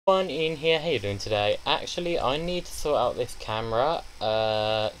Everyone in here, how you doing today? Actually, I need to sort out this camera.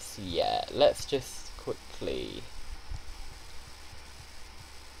 So yeah, let's just quickly.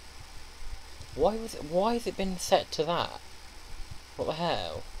 Why has it been set to that? What the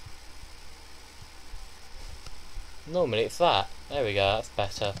hell? Normally it's that. There we go, that's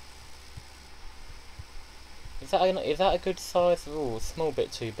better. Is that a good size? Ooh, a small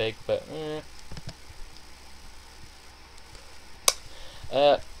bit too big, but yeah.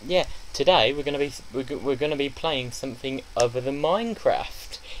 Today we're gonna be playing something other than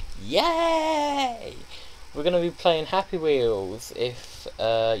Minecraft. Yay! We're gonna be playing Happy Wheels. If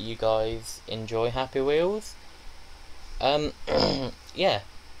you guys enjoy Happy Wheels, yeah.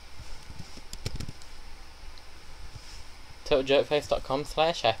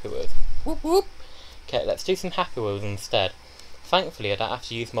 TotalJerkface.com/Happy Wheels. Whoop whoop. Okay, let's do some Happy Wheels instead. Thankfully, I don't have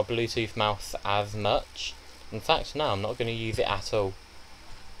to use my Bluetooth mouse as much. In fact, no, I'm not going to use it at all.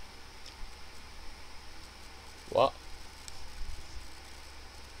 What?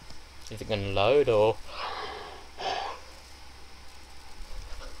 Is it going to load or?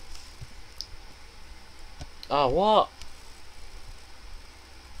 Oh, what?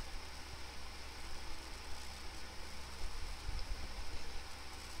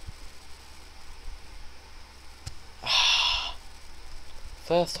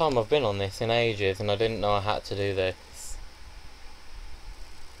 First time I've been on this in ages and I didn't know I had to do this.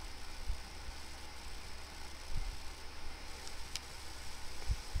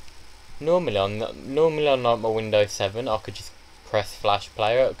 Normally on like my Windows 7 I could just press Flash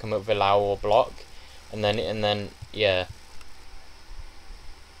Player, it would come up with allow or block, and then yeah.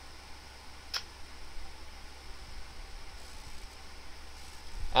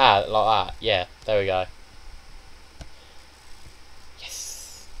 Ah, like that, yeah, there we go.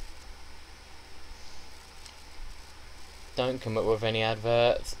 Yes. Don't come up with any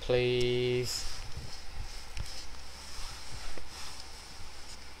adverts, please.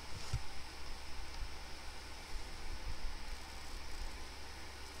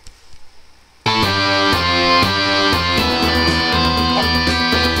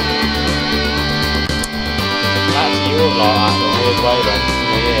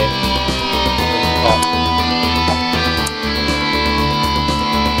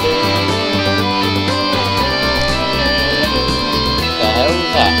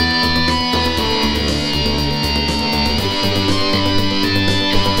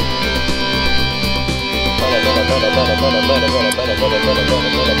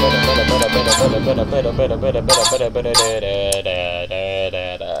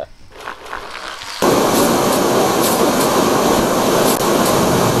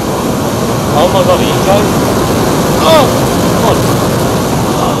 Oh my god, are you joking? Oh!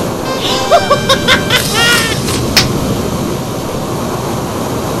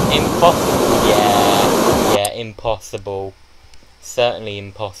 Impossible, yeah. Yeah, impossible. Certainly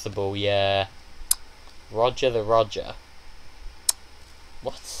impossible, yeah. Roger the Roger.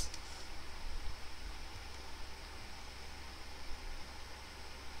 What?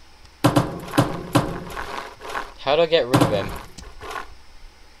 How do I get rid of him?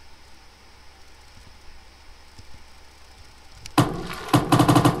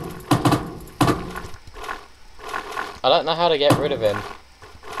 I don't know how to get rid of him.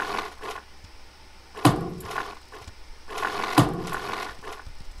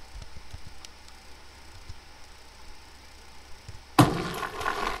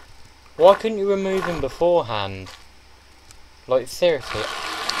 Why couldn't you remove him beforehand? Like, seriously.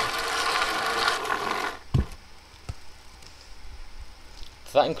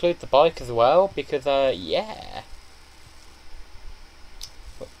 Does that include the bike as well? Because, yeah.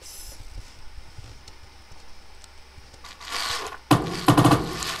 Whoops.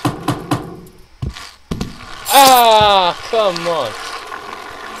 Ah, come on.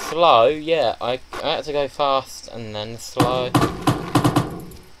 Slow, yeah. I had to go fast and then slow.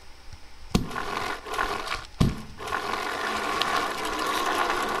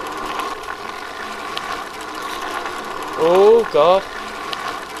 Oh god.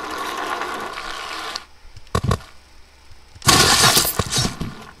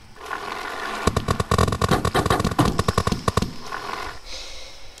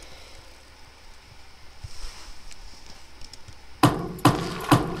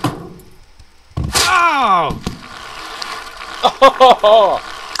 Oh! Oh!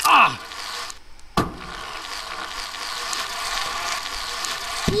 Ah!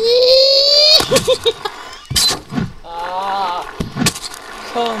 Ah!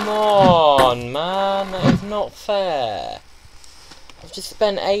 Come on, man, that is not fair. I've just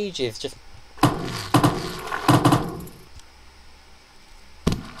spent ages just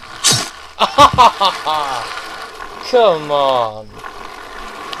Come on.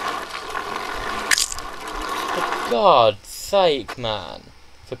 For God's sake, man.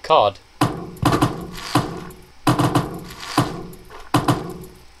 For COD.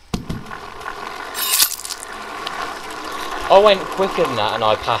 I went quicker than that and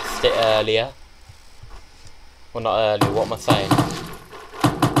I passed it earlier. Well, not earlier, what am I saying?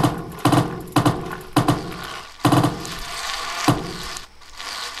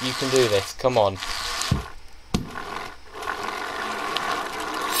 You can do this, come on.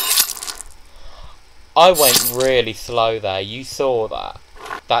 I went really slow there, you saw that.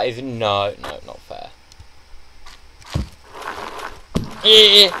 That is, no, not fair.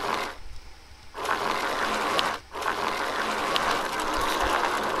 Yeah.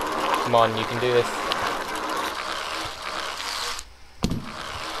 Come on, you can do this.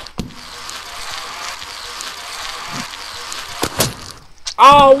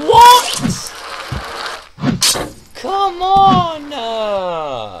 Oh, what? Come on!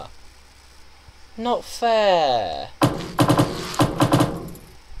 Not fair.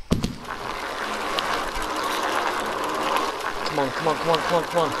 Come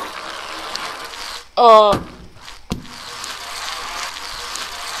on. Oh!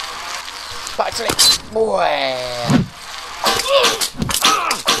 Back to it! Boy!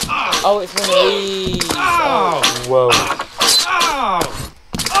 Oh, it's one of these! Oh, whoa.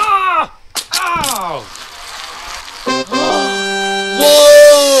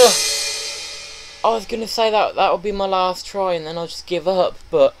 Yeah! I was gonna say that would be my last try and then I'll just give up,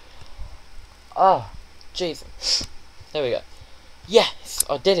 but jeez. There we go. Yes,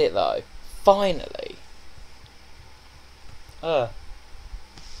 I did it though. Finally. I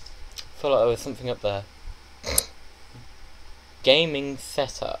feel like there was something up there. Gaming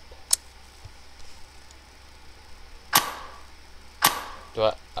setup.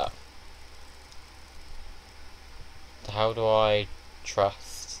 How do I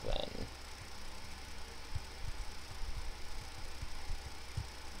trust then?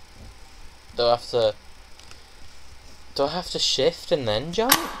 Do I have to shift and then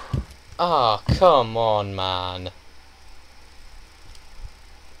jump? Ah, come on, man.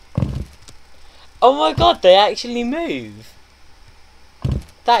 Oh my god, they actually move.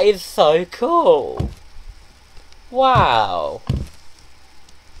 That is so cool. Wow.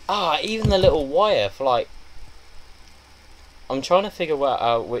 Even the little wire for like... I'm trying to figure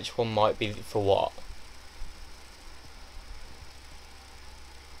out which one might be for what.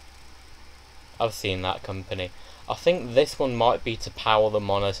 I've seen that company. I think this one might be to power the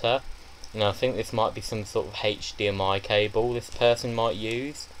monitor. And I think this might be some sort of HDMI cable this person might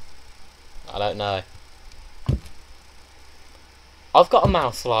use. I don't know. I've got a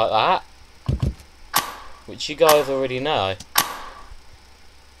mouse like that, which you guys already know.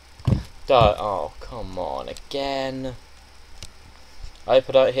 Oh, come on, again. I hope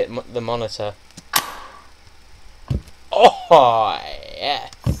I don't hit the monitor. Oh,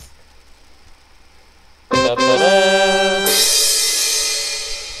 yes. Da-da-da.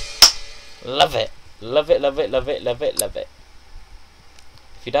 Love it. Love it, love it, love it, love it, love it.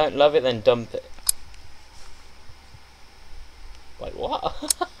 If you don't love it, then dump it. Wait, what?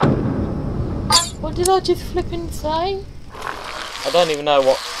 What did I just flipping say? I don't even know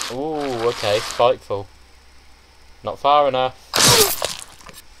what... Ooh, okay, spiteful. Not far enough.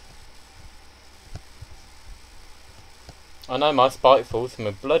 I know my spiteful's from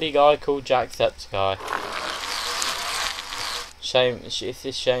a bloody guy called Jacksepticeye. Shame, it's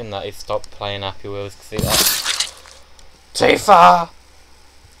a shame that he stopped playing Happy Wheels because he like... Too far!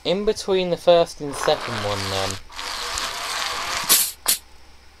 In between the first and second one then.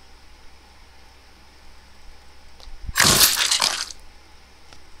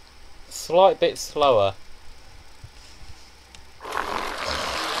 Slight bit slower.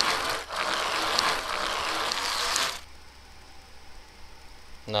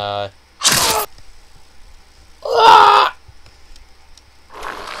 No.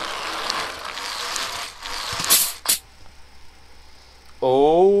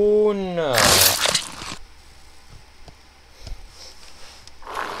 Oh no.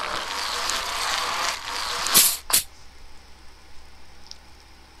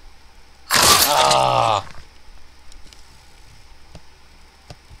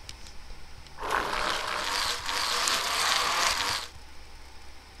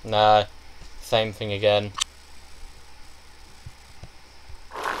 No, same thing again.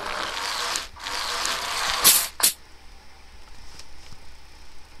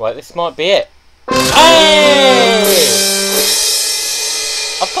 Wait, this might be it. Hey!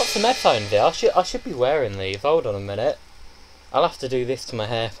 I've got some headphones here. I should be wearing these. Hold on a minute. I'll have to do this to my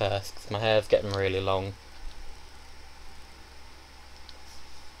hair first, because my hair's getting really long.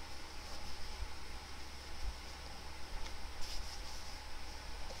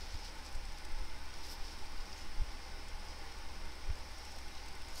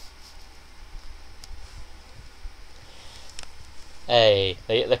 Hey,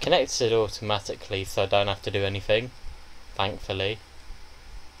 they're connected automatically, so I don't have to do anything. Thankfully.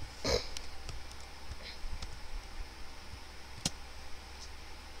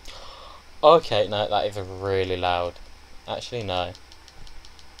 Okay, no, that is really loud. Actually, no.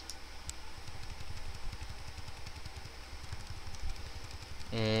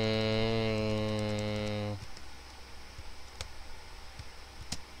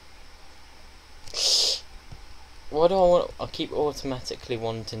 What do I want? I keep automatically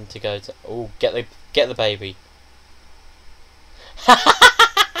wanting to go to. Oh, get the baby.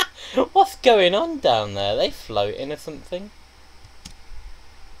 What's going on down there? Are they floating or something?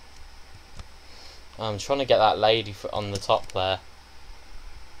 I'm trying to get that lady on the top there.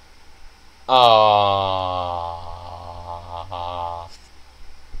 Ah.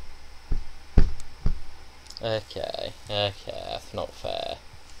 Okay, that's not fair.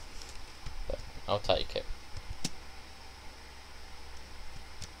 But I'll take it.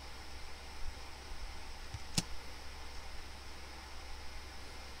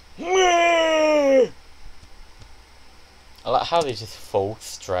 I like how they just fall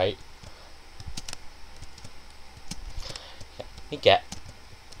straight. Let me get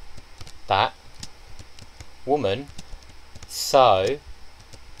that woman so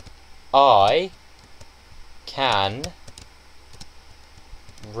I can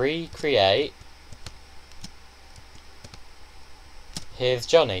recreate. Here's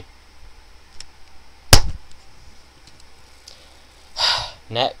Johnny.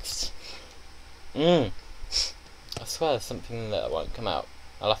 Next. I swear there's something that won't come out.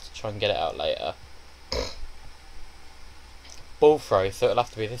 I'll have to try and get it out later. Ball throw, so it'll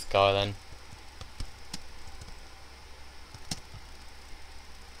have to be this guy then.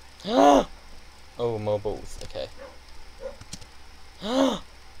 Oh, more balls. Okay.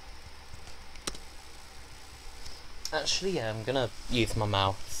 Actually, yeah, I'm gonna use my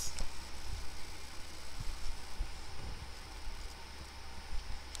mouse.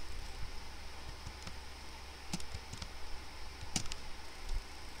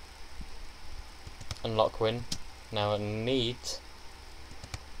 Unlock win. Now I need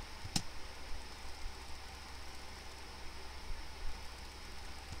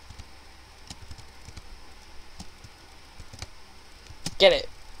get it.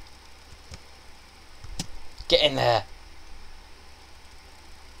 Get in there.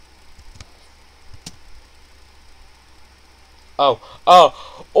 Oh,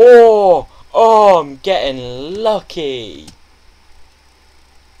 I'm getting lucky.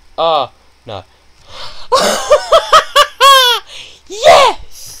 Oh, no.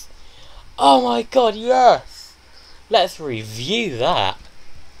 Yes! Oh my god, yes! Let's review that.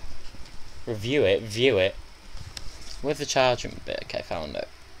 View it. Where's the charging bit? Okay, found it.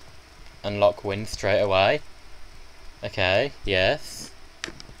 Unlock win straight away. Okay, yes.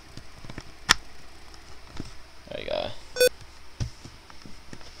 There you go.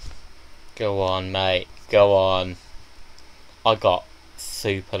 Go on, mate. Go on. I got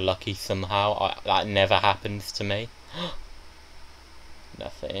super lucky somehow. That never happens to me.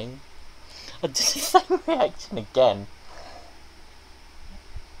 Nothing. I did the same reaction again.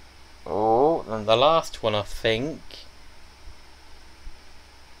 Oh, and the last one, I think.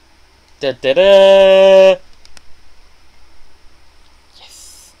 Da-da-da!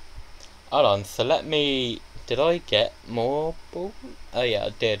 Yes. Hold on, so let me... Did I get more balls? Oh yeah, I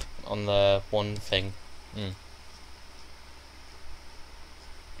did, on the one thing.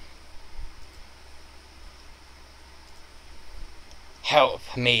 Help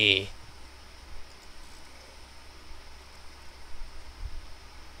me!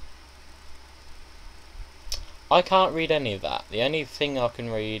 I can't read any of that. The only thing I can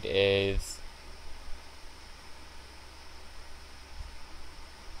read is...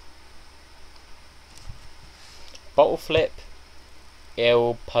 Bottle flip.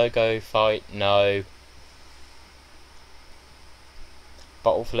 Ill. Pogo fight. No.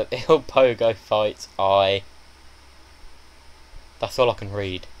 Bottle flip. Ill. Pogo fight. I. That's all I can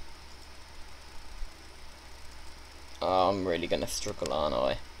read. Oh, I'm really gonna struggle, aren't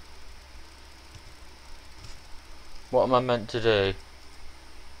I? What am I meant to do?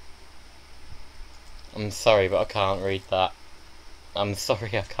 I'm sorry, but I can't read that. I'm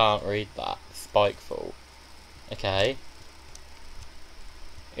sorry, I can't read that. Spikeful. Okay.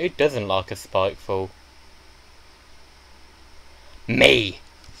 Who doesn't like a spikeful? Me!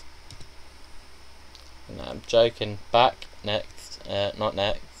 No, I'm joking. Back. Next. Not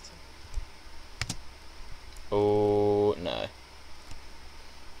next. Oh, no.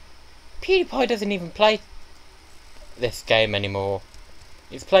 PewDiePie doesn't even play this game anymore.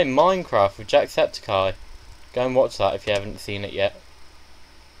 He's playing Minecraft with Jacksepticeye. Go and watch that if you haven't seen it yet.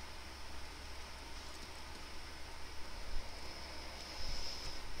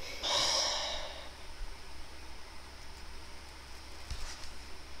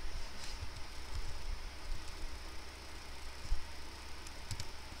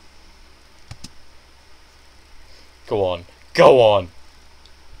 Go on. Go on!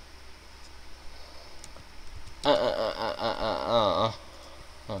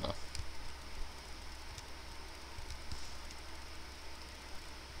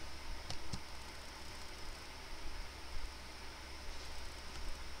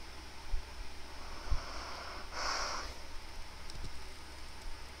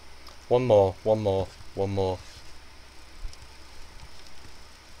 One more, one more, one more.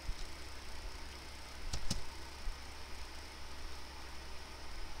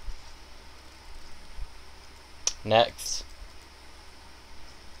 Next.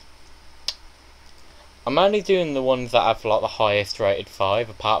 I'm only doing the ones that have like the highest rated 5,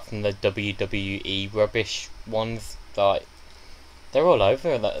 apart from the WWE rubbish ones. Like, they're all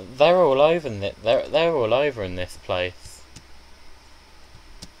over. They're all over in it. They're all over in this place.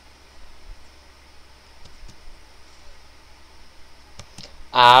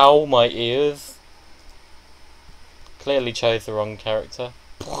 Ow, my ears. Clearly chose the wrong character.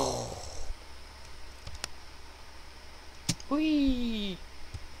 Whee!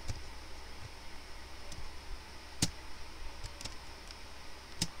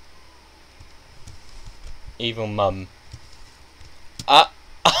 Evil mum. Ah!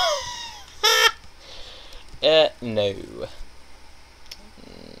 No.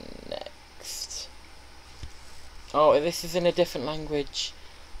 Next. Oh, this is in a different language.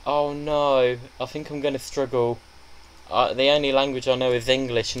 Oh no, I think I'm gonna struggle. The only language I know is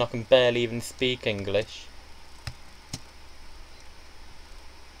English, and I can barely even speak English.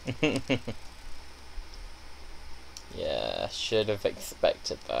 Yeah, should have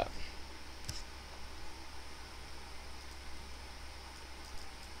expected that.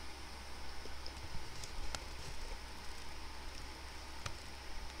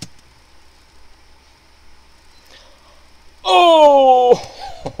 Oh!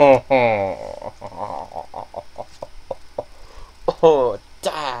 Oh,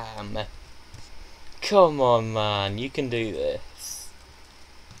 damn! Come on, man, you can do this.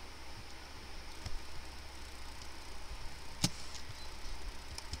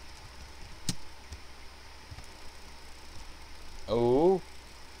 Oh,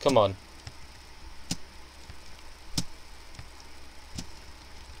 come on.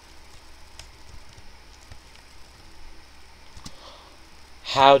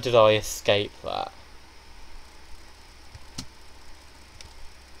 How did I escape that?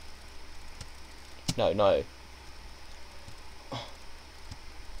 No, no.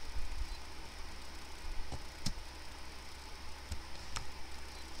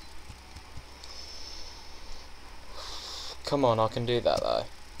 Come on, I can do that though.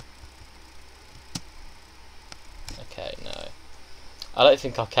 Okay, no. I don't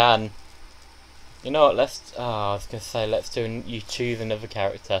think I can. You know what, let's... Oh, I was going to say, let's do... You choose another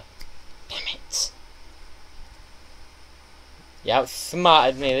character. Damn it! You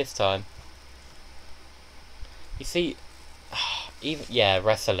outsmarted me this time. You see... Even... Yeah,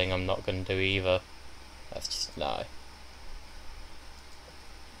 wrestling I'm not going to do either. That's just... No.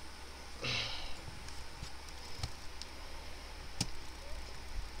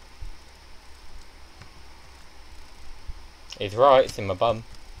 He's right, it's in my bum.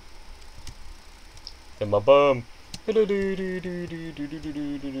 It's in my bum.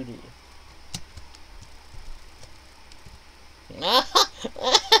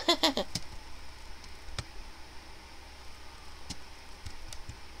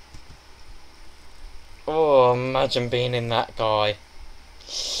 Oh, imagine being in that guy.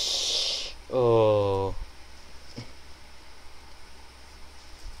 Oh.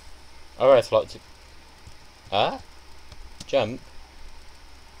 Alright, like to... Huh? Jump?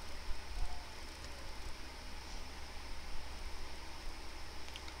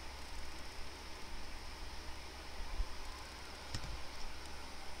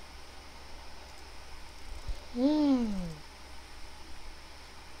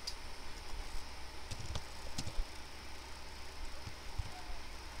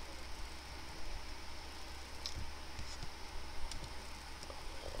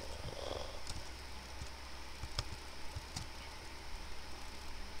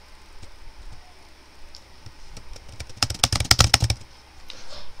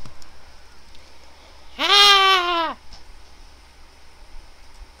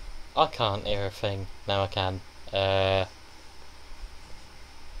 I can't hear a thing. Now I can.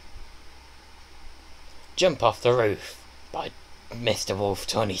 Jump Off the Roof by Mr. Wolf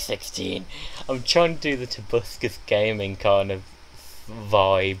 2016. I'm trying to do the Tobuscus Gaming kind of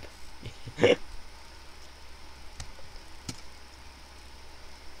vibe.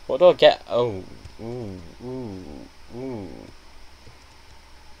 What do I get? Oh, ooh.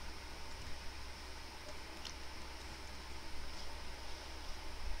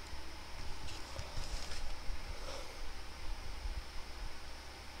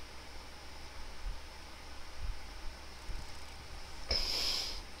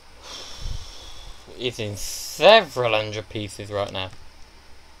 It's in several hundred pieces right now.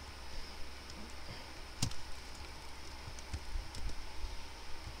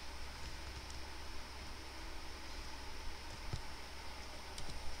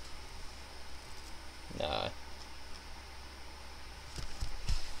 No.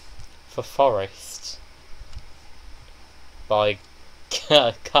 For Forest. By...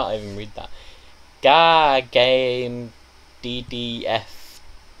 I can't even read that. Game DDFDGD.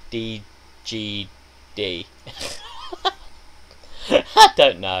 I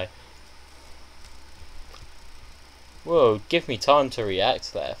don't know. Whoa, give me time to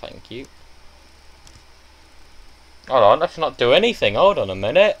react there, thank you. Hold on, let's not do anything. Hold on a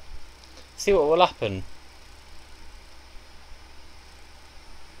minute. See what will happen.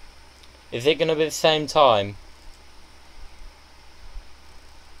 Is it going to be the same time?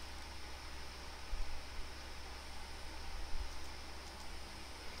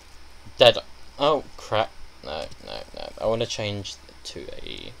 Dead. Oh, crap. No. I want to change to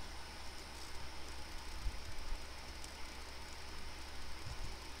a...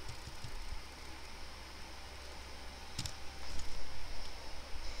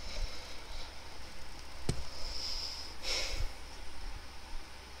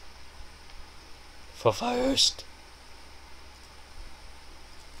 For first.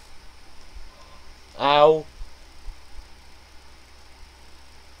 Ow.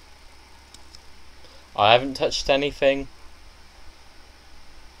 I haven't touched anything.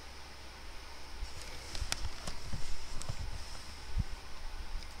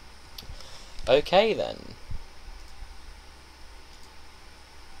 Okay then.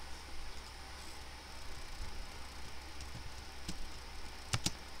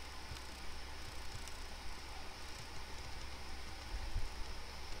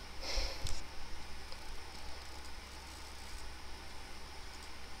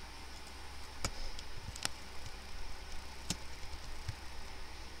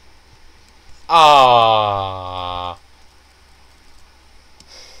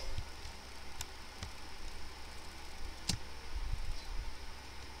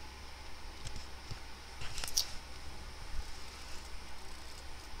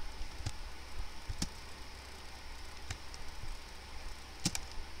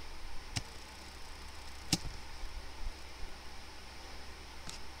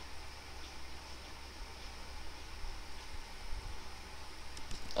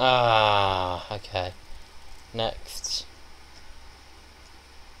 Ah. Okay. Next.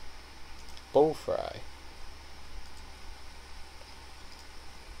 Ball throw.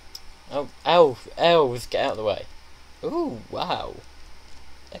 Oh, elves, get out of the way. Ooh, wow.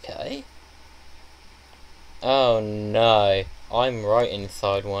 Okay. Oh no. I'm right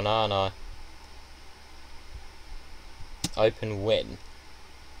inside one, aren't I? Open win.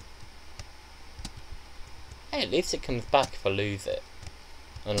 Hey, at least it comes back if I lose it.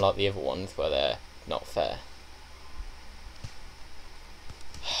 Unlike the other ones where they're not fair.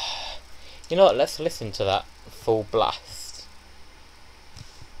 You know what, let's listen to that full blast.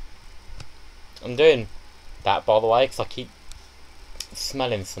 I'm doing that, by the way, because I keep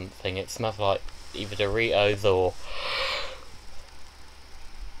smelling something. It smells like either Doritos or...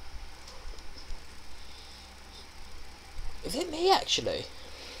 Is it me, actually?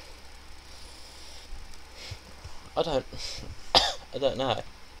 I don't know.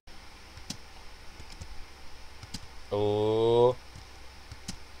 Oh.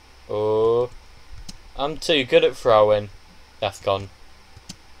 I'm too good at throwing. That's gone.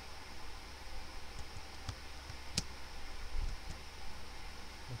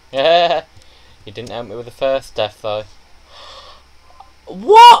 Yeah. You didn't help me with the first death, though.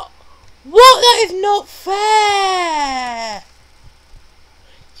 What? What? That is not fair!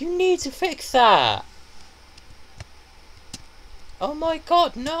 You need to fix that. Oh my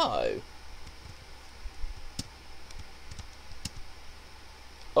god, no!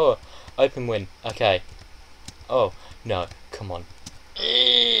 Oh, open win. Okay. Oh, no. Come on.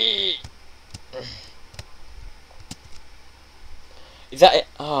 Is that it?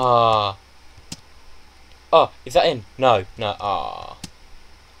 Ah. Oh, is that in? No, no. Ah.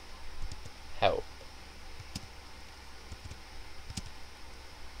 Help.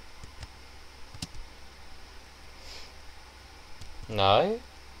 No?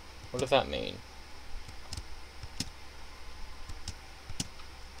 What does that mean?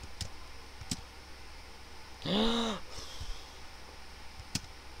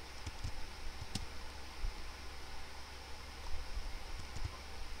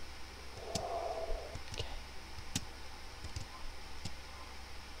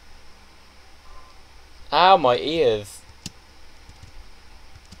 Ow, my ears.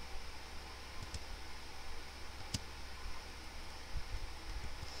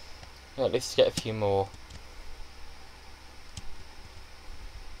 Right, let's get a few more.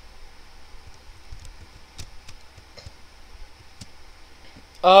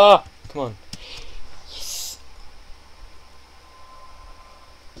 Ah! Come on. Yes!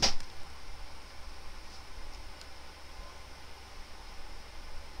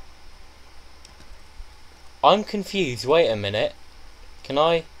 I'm confused. Wait a minute. Can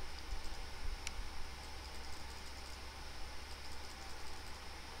I...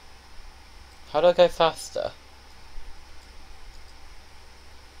 How do I go faster?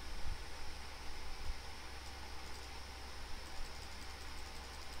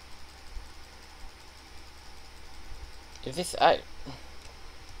 Is this...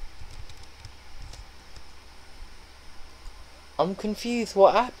 I'm confused.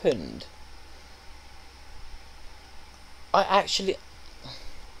 What happened? I actually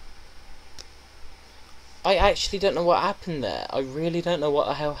don't know what happened there. I really don't know what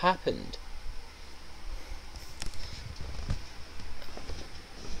the hell happened.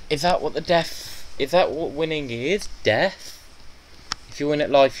 Is that what is that what winning is? Death? If you win at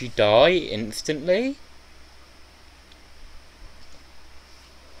life, you die instantly?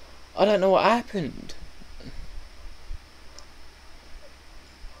 I don't know what happened.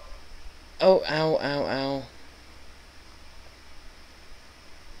 Oh, ow, ow, ow.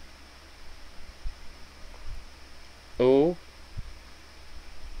 Oh.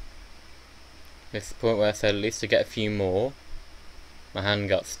 This is the point where I said at least to get a few more. My hand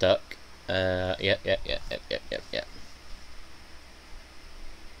got stuck. Yep.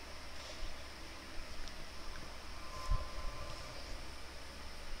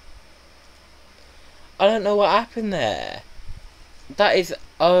 I don't know what happened there. That is...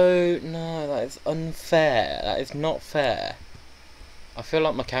 Oh, no, that is unfair. That is not fair. I feel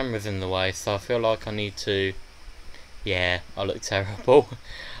like my camera's in the way, so I feel like I need to... Yeah, I look terrible.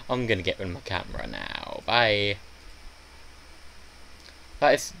 I'm gonna get rid of my camera now. Bye.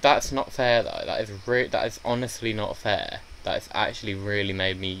 That's not fair though. That is honestly not fair. That has actually really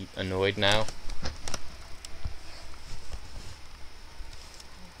made me annoyed now.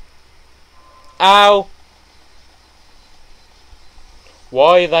 Ow!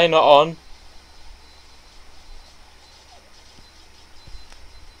 Why are they not on?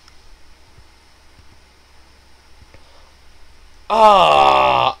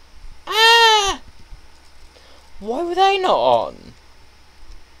 Ah! Ah! Why were they not on?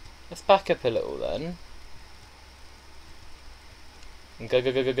 Let's back up a little then. And go.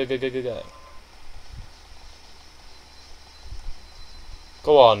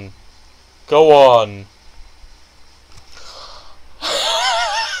 Go on. Go on.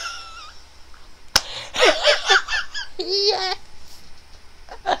 Yes!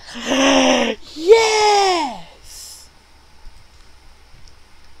 Yes!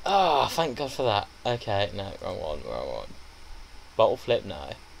 Ah, oh, thank God for that. Okay, no, wrong one. Bottle flip,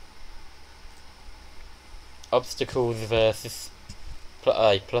 no. Obstacles versus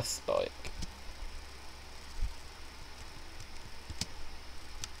plus spike.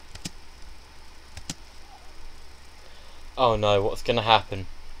 Oh no, what's gonna happen?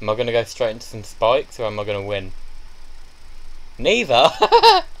 Am I gonna go straight into some spikes or am I gonna win? Neither!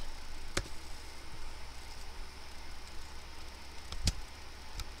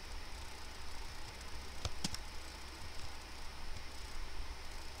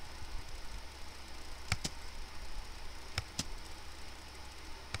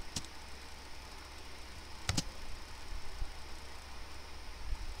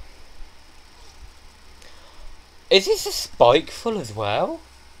 Is this a spike full as well?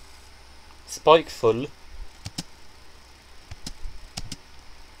 Spike full.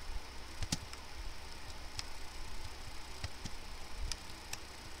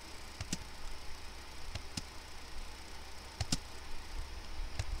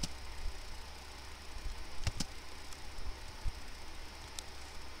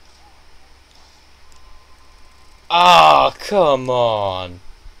 Ah, Come on!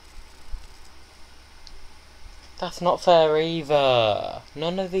 That's not fair either.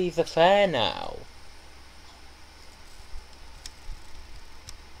 None of these are fair now.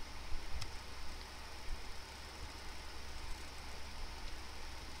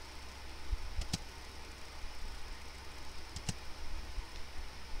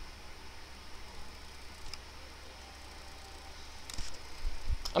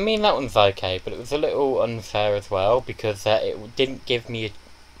 I mean, that one's okay, but it was a little unfair as well, because it didn't give me a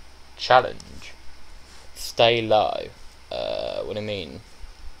challenge. Stay low. What do you mean?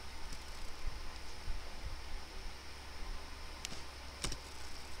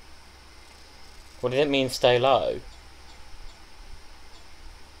 What does it mean, stay low?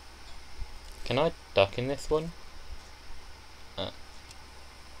 Can I duck in this one?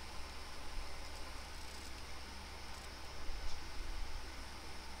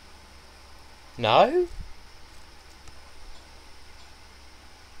 No?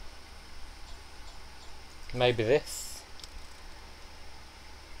 Maybe this?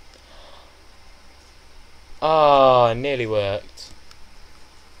 Ah, oh, nearly worked.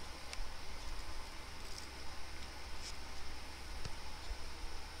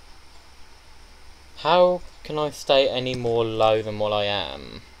 How can I stay any more low than what I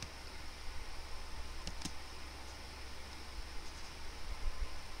am?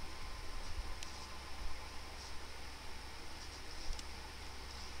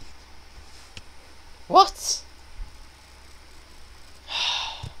 What?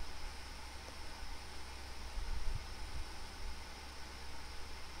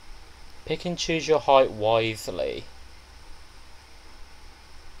 Pick and choose your height wisely.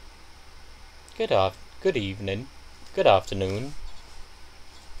 Good evening. Good afternoon.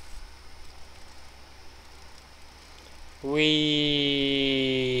 Where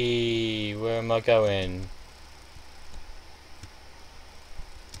am I going?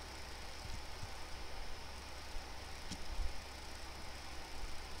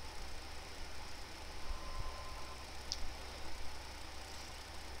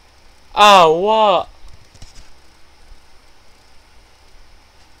 Oh, what?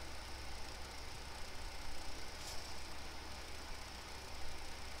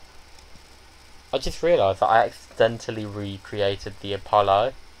 I just realised that I accidentally recreated the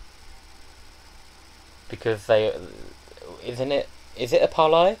Apollo. Because is it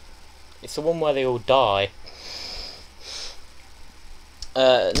Apollo? It's the one where they all die.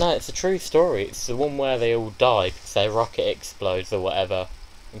 No, it's a true story. It's the one where they all die because their rocket explodes or whatever.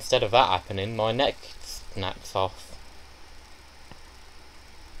 Instead of that happening, my neck snaps off.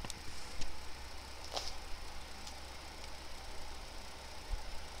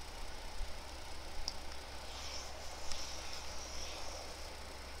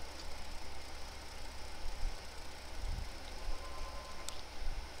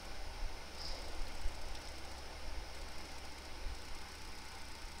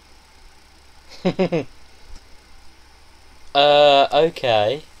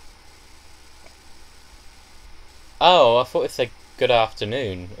 Okay. Oh, I thought it said good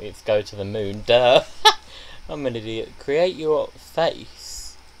afternoon. It's go to the moon. Duh. I'm an idiot. Create your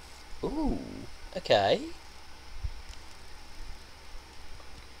face. Ooh. Okay.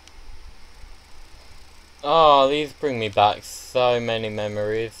 Oh, these bring me back so many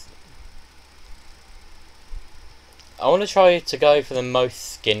memories. I want to try to go for the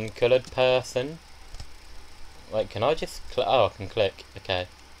most skin-coloured person. Wait, can I just click? Oh, I can click. Okay.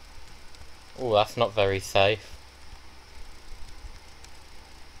 Oh, that's not very safe.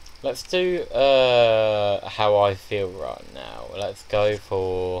 Let's do how I feel right now. Let's go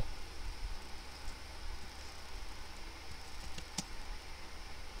for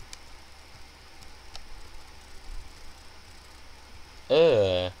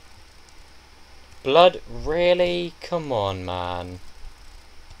blood, really? Come on, man.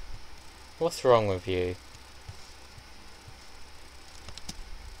 What's wrong with you?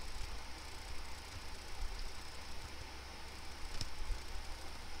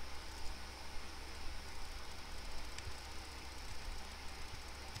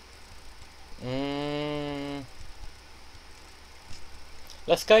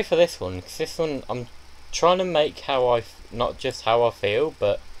 Let's go for this one, because this one I'm trying to make not just how I feel,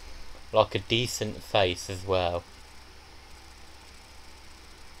 but like a decent face as well.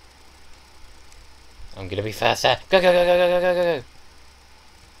 I'm gonna be faster. Go, go, go, go, go, go, go,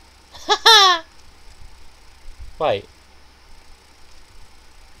 go, go. Wait.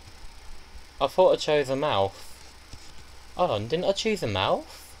 I thought I chose a mouth. Oh, didn't I choose a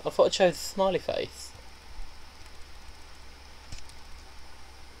mouth? I thought I chose a smiley face.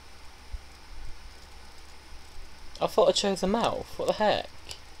 I thought I chose a mouth. What the heck?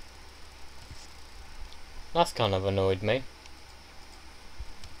 That's kind of annoyed me.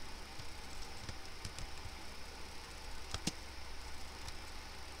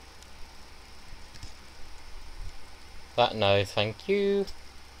 That no, thank you.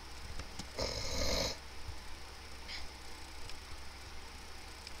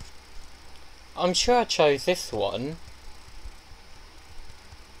 I'm sure I chose this one.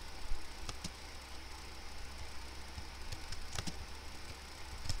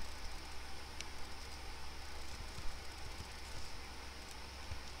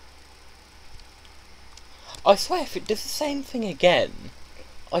 I swear if it does the same thing again,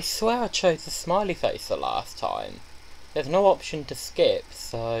 I swear I chose the smiley face the last time. There's no option to skip,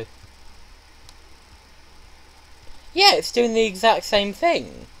 so... Yeah, it's doing the exact same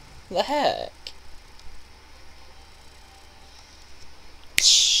thing. What the heck?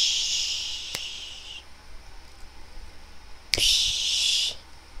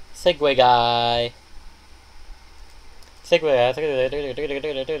 Segway guy. Segway guy.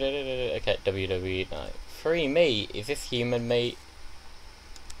 Okay, WWE. No. Free meat. Is this human meat?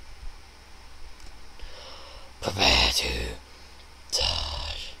 Prepare to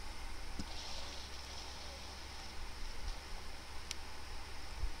die.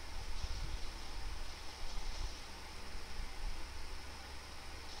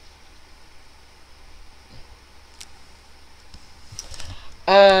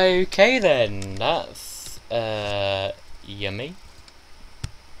 Okay then, that's yummy.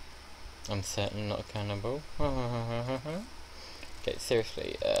 I'm certainly not a cannibal. Okay,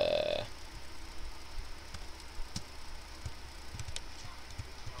 seriously,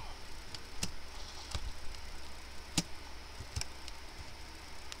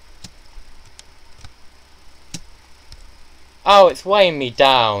 oh, it's weighing me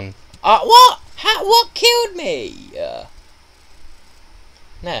down. What? What killed me?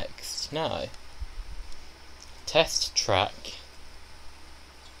 Next, no. Test track.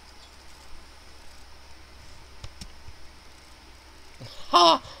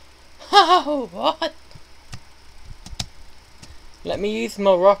 Ha! Oh, what? Let me use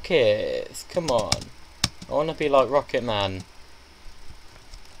my rockets. Come on. I want to be like Rocket Man.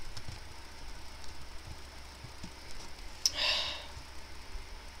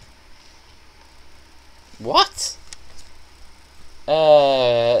 What?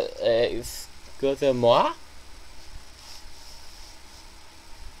 Excusez-moi?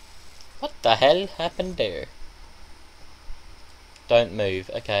 What the hell happened there? Don't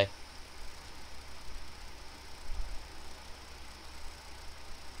move, okay.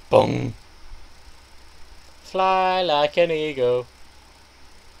 Boom! Fly like an eagle.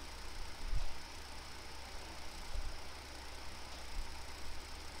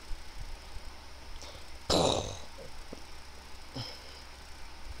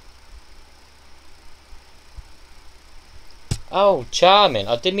 Oh, charming.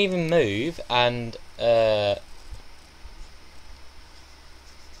 I didn't even move, and,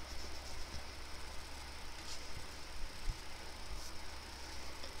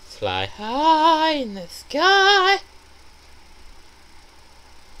 fly high in the sky.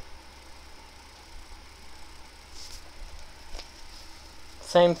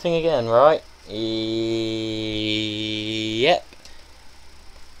 Same thing again, right? Yep.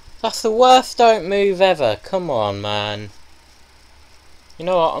 That's the worst don't move ever. Come on, man. You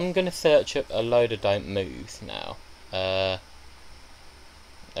know what? I'm gonna search up a load of don't moves now. There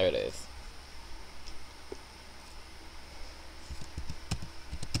it is.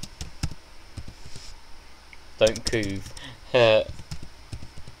 Don't cove. Don't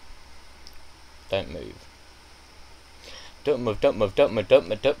move. Don't move, don't move, don't move, don't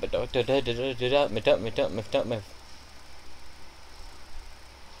move, don't move, don't move, don't move, don't move, don't move, don't move.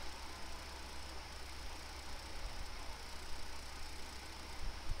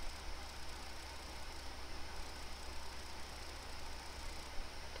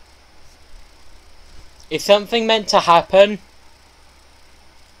 Is something meant to happen?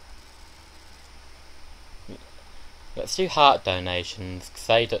 Let's do heart donations, because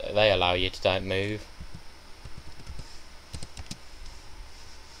they allow you to don't move.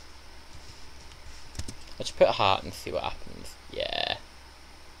 Let's put a heart and see what happens. Yeah.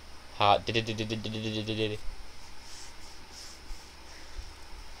 Heart.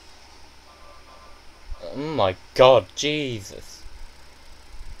 Oh my god, Jesus.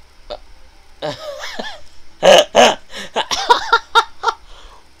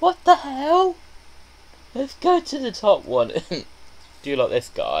 What the hell? Let's go to the top one and do like this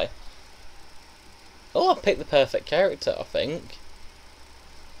guy. Oh, I picked the perfect character, I think.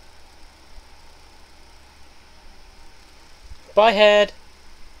 Bye, head.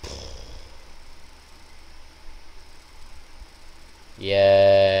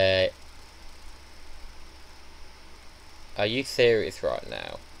 Yeah. Are you serious right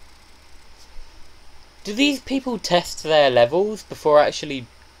now? Do these people test their levels before actually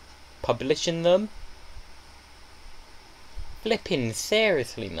publishing them? Flipping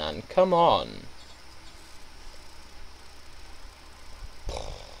seriously, man. Come on.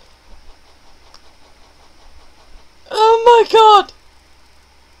 Oh my god!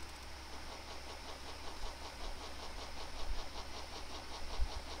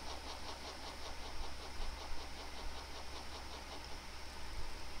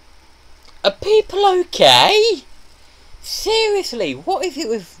 Are people okay? Seriously, what is it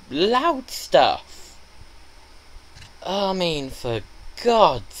with loud stuff? I mean, for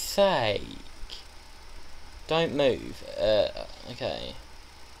God's sake. Don't move. Okay.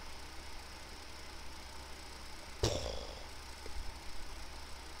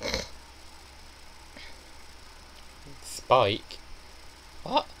 Spike?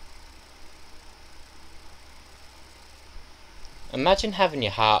 What? Imagine having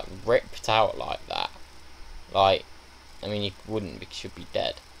your heart ripped out like that. Like, I mean, you wouldn't because you'd be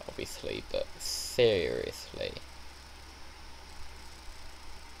dead, obviously, but seriously.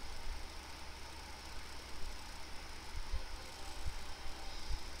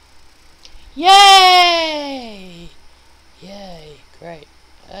 Yay! Yay, great.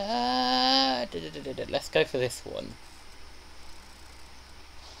 Let's go for this one.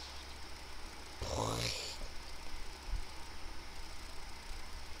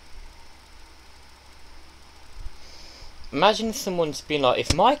 Imagine someone's been like,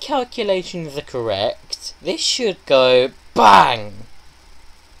 if my calculations are correct, this should go BANG!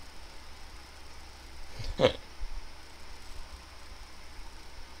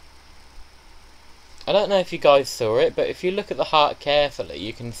 I don't know if you guys saw it, but if you look at the heart carefully,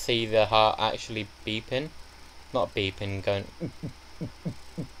 you can see the heart actually beeping. Not beeping, going...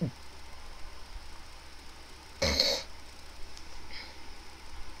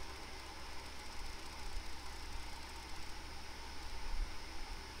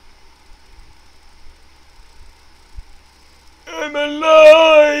 I'm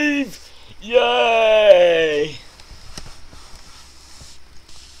alive! Yay!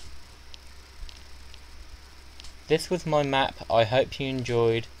 This was my map. I hope you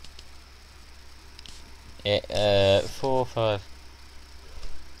enjoyed it. 4, 5.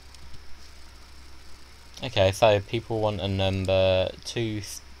 Okay, so people want a number 2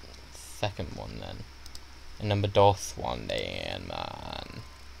 second one then. A number 2 one then, man.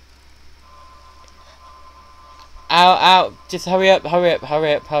 Ow, ow! Just hurry up, hurry up,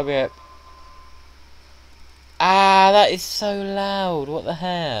 hurry up, hurry up. Ah, that is so loud. What the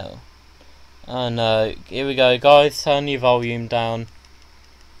hell? Oh no. Here we go, guys. Turn your volume down.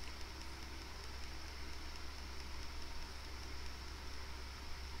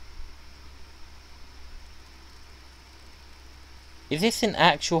 Is this an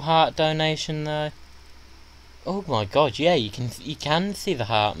actual heart donation though? Oh my god, yeah, you can see the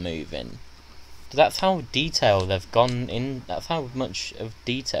heart moving. That's how detailed they've gone in. That's how much of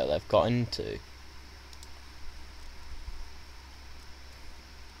detail they've got into.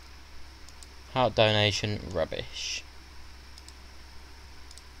 Heart donation, rubbish.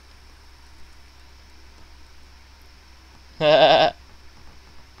 I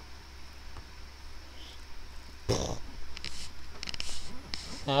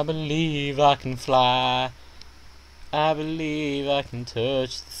believe I can fly. I believe I can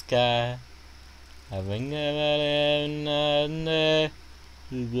touch the sky. I think never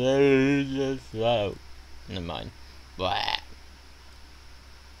never mind. Blah.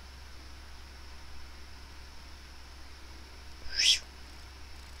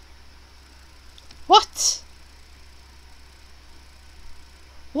 What?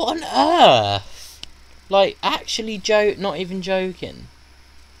 What on earth? Like, actually not even joking.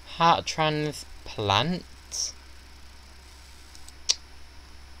 Heart transplant?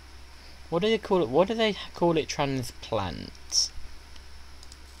 What do they call it? What do they call it? Transplant?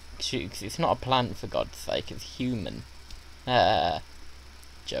 It's not a plant, for God's sake. It's human.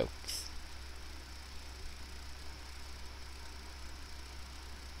 Jokes.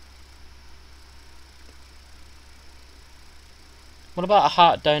 What about a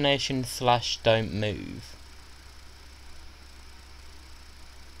heart donation / don't move?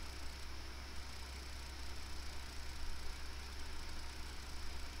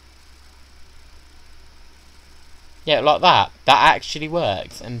 Yeah, like that. That actually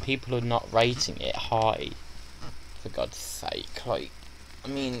works, and people are not rating it high. For God's sake, like, I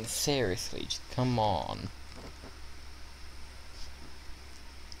mean, seriously, just come on.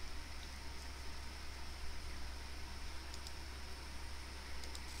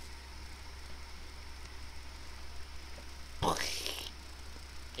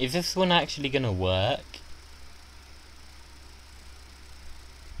 Is this one actually gonna work?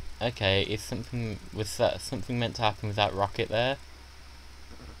 Okay, was that something meant to happen with that rocket there?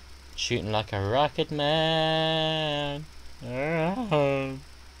 Shooting like a rocket man.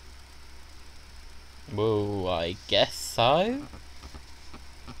 Whoa, I guess so.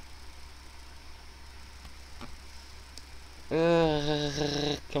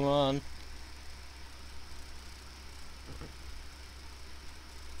 Come on.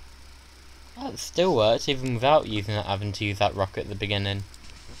 That still works even without having to use that rocket at the beginning.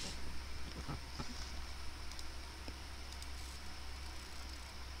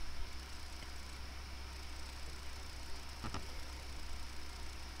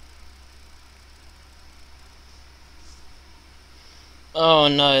 Oh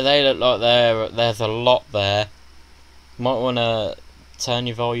no, they look like there's a lot there. Might want to turn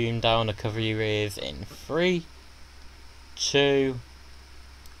your volume down to cover your ears in 3, 2,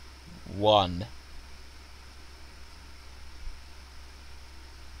 1.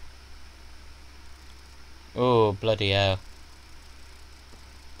 Oh, bloody hell.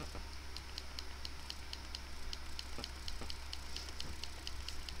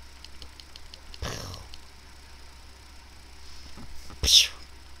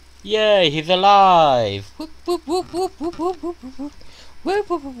 Yay, he's alive! Whoop, whoop, whoop, whoop, whoop, whoop, whoop, whoop. Whoop,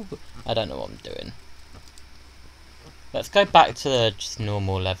 whoop, whoop, whoop. I don't know what I'm doing. Let's go back to the just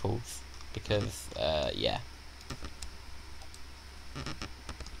normal levels, because, yeah.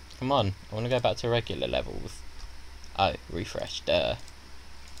 Come on, I want to go back to regular levels. Oh, refresh, duh.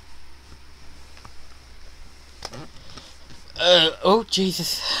 Oh,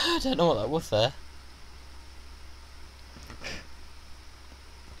 Jesus. I don't know what that was there.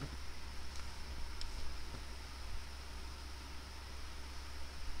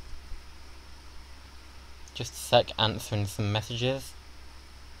 Just a sec, answering some messages.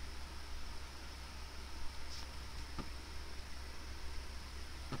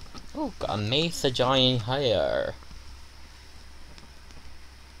 Oh, got a message on here.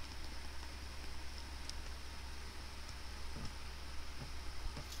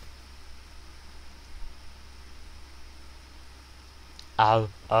 Oh,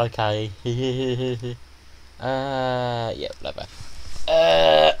 okay. Yeah, whatever.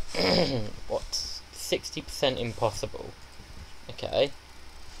 What? 60% impossible. Okay.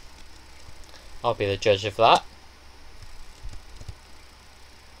 I'll be the judge of that.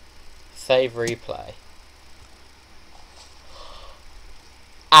 Save replay.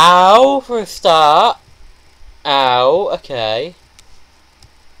 Ow, for a start. Ow, okay.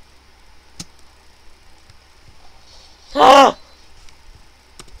 Ah!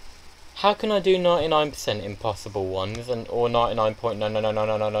 How can I do 99% impossible ones or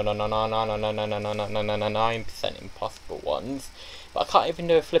 99.99999999999% impossible ones, but I can't even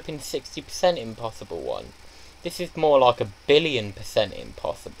do a flipping 60% impossible one. This is more like 1,000,000,000%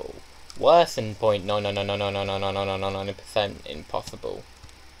 impossible. Worse than 0.999999999% impossible.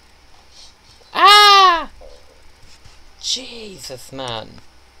 Ah! Jesus, man.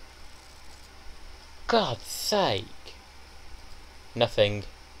 God's sake. Nothing.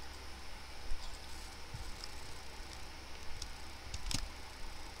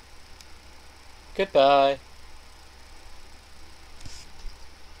 Goodbye.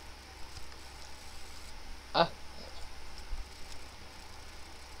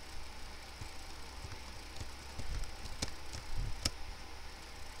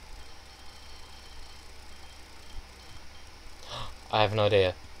 I have an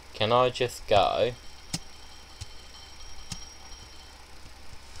idea. Can I just go?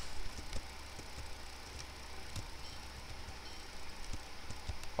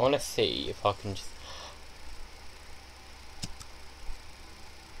 I want to see if I can just...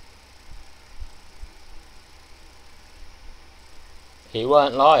 He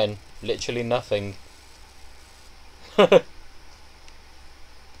weren't lying. Literally nothing.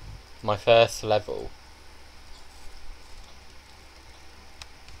 My first level.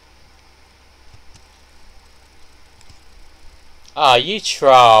 Ah, you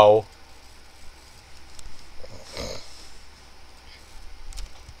troll.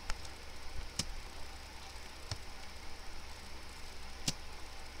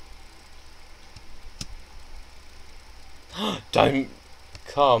 Don't.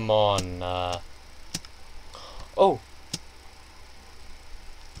 Come on. Oh.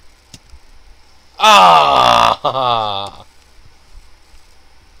 Ah!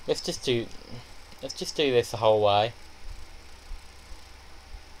 Let's just do this the whole way.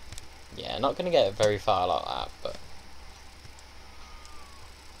 Yeah, not gonna get very far like that, but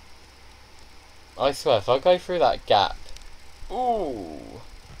I swear if I go through that gap, ooh.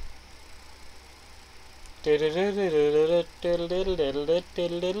 I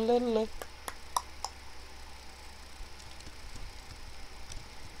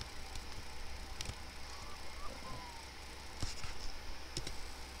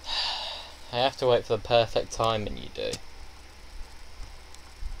have to wait for the perfect timing, you do.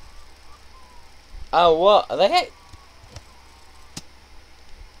 Oh, what? Are they...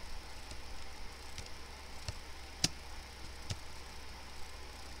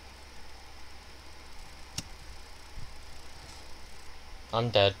 I'm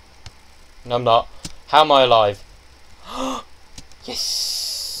dead. No, I'm not. How am I alive?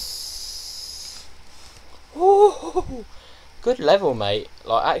 Yes! Ooh, good level, mate.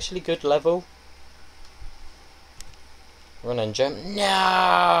 Like, actually good level. Run and jump.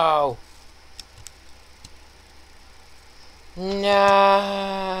 No! No!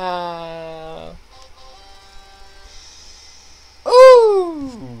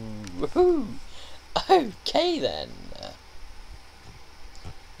 Ooh! Okay then.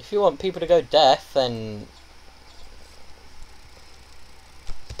 If you want people to go deaf, then...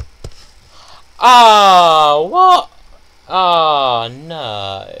 Ah, what? Ah,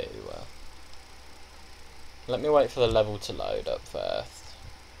 no. Let me wait for the level to load up first.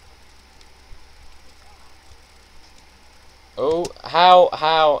 Oh,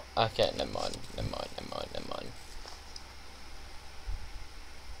 how? Okay, never mind.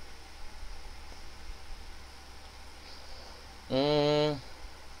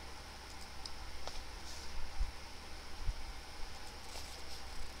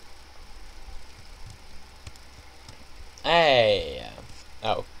 Hey.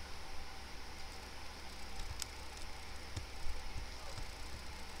 Oh.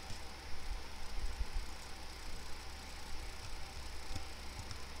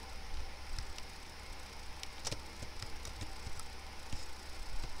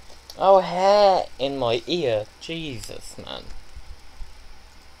 Oh, hair in my ear. Jesus, man.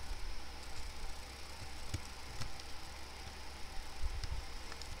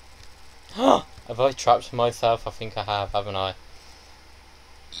 Have I trapped myself? I think I have, haven't I?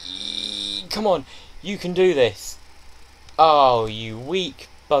 Come on, you can do this. Oh, you weak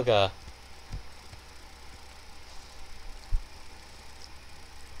bugger.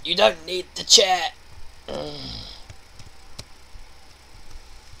 You don't need the chair.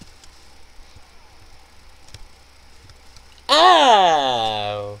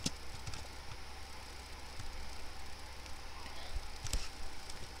 Ow!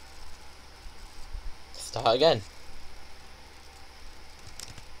 Start again.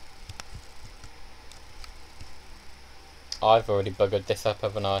 I've already buggered this up,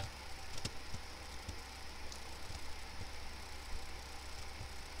 haven't I?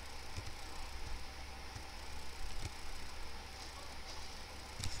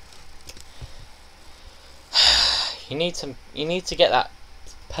 You need to get that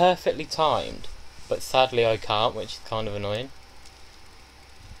perfectly timed, but sadly I can't, which is kind of annoying.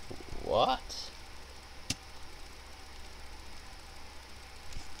 What?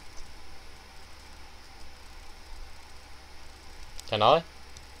 Can I?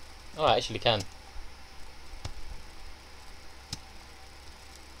 Oh, I actually can.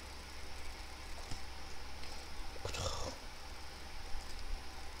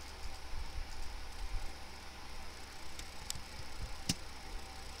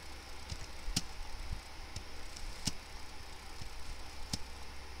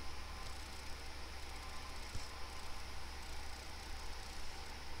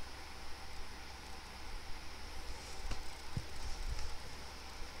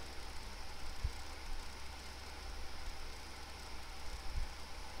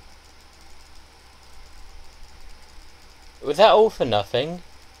 Was that all for nothing?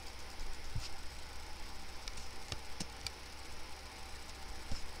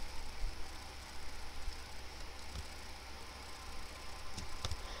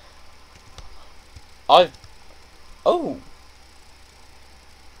 I've... Oh!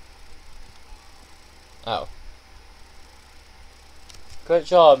 Oh. Good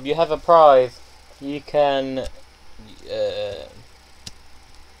job, you have a prize. You can...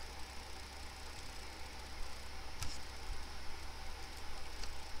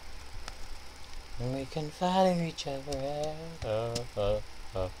 we can follow each other.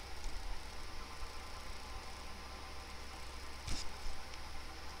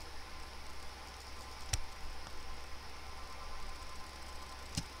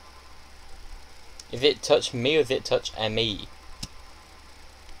 Is it touch me or is it touch me?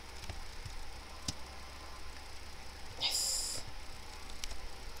 Yes.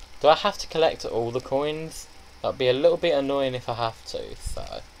 Do I have to collect all the coins? That'd be a little bit annoying if I have to,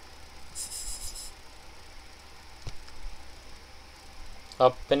 so...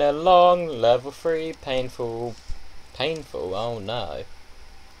 Up in a long level 3 painful, oh no.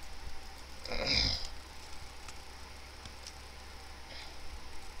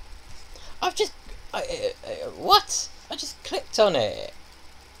 I've just, what? I just clicked on it.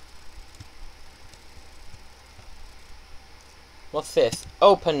 What's this?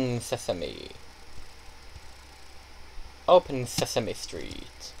 Open Sesame. Open Sesame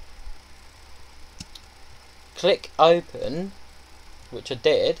Street. Click open, which I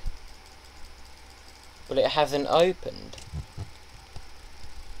did, but it hasn't opened.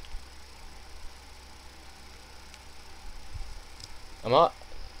 Am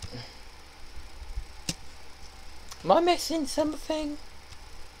I missing something?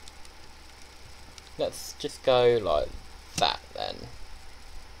 Let's just go like that then.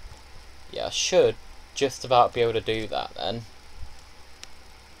 Yeah, I should just about be able to do that then.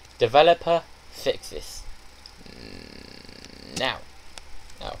 Developer, fix this. Now.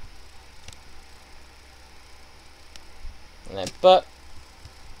 And then, but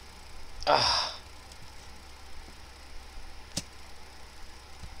oh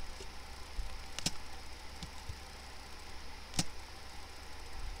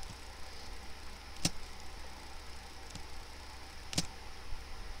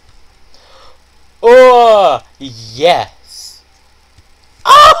yes.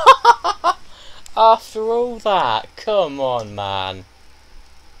 After all that, come on, man.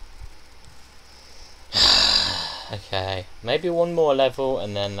 Okay, maybe one more level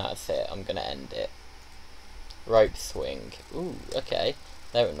and then that's it. I'm gonna end it. Rope swing. Ooh, okay.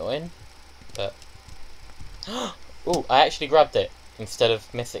 They're annoying, but ooh, I actually grabbed it instead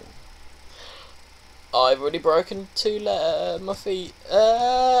of missing. I've already broken my feet.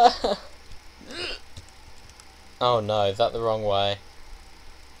 Oh no, is that the wrong way?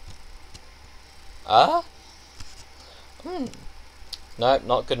 Nope,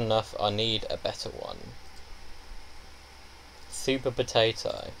 not good enough. I need a better one. Super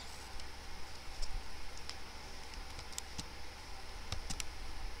potato.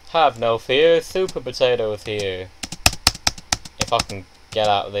 Have no fear, Super Potato is here. If I can get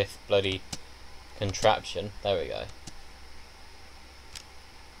out of this bloody contraption. There we go.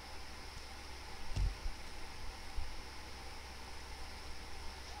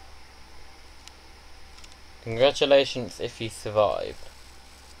 Congratulations if you survived.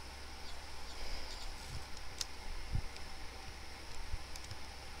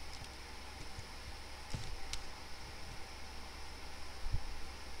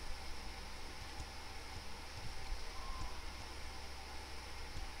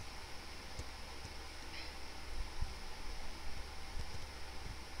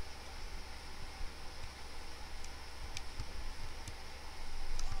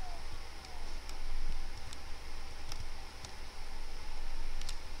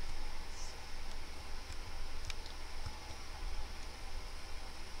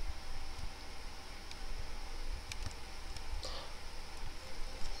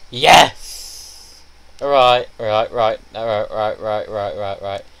 Yes! Right.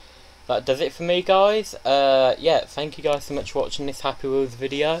 That does it for me, guys. Yeah, thank you guys so much for watching this Happy Wheels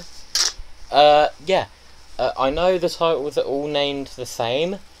video. Yeah. I know the titles are all named the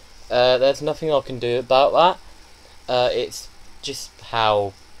same. There's nothing I can do about that. It's just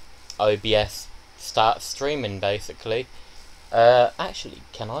how OBS starts streaming, basically. Actually,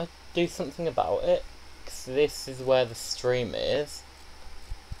 can I do something about it? Because this is where the stream is.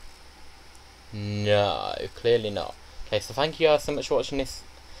 No, clearly not. Okay, so thank you guys so much for watching this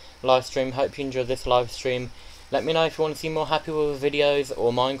live stream. Hope you enjoyed this live stream. Let me know if you want to see more Happy Wheels videos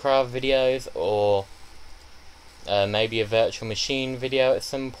or Minecraft videos or maybe a virtual machine video at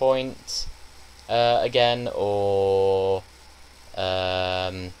some point again, or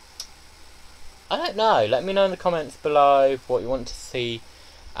I don't know. Let me know in the comments below what you want to see,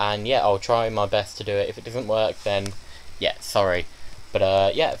 and yeah, I'll try my best to do it. If it doesn't work, then yeah, sorry.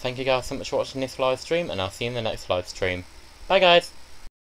 But yeah, thank you guys so much for watching this live stream, and I'll see you in the next live stream. Bye guys!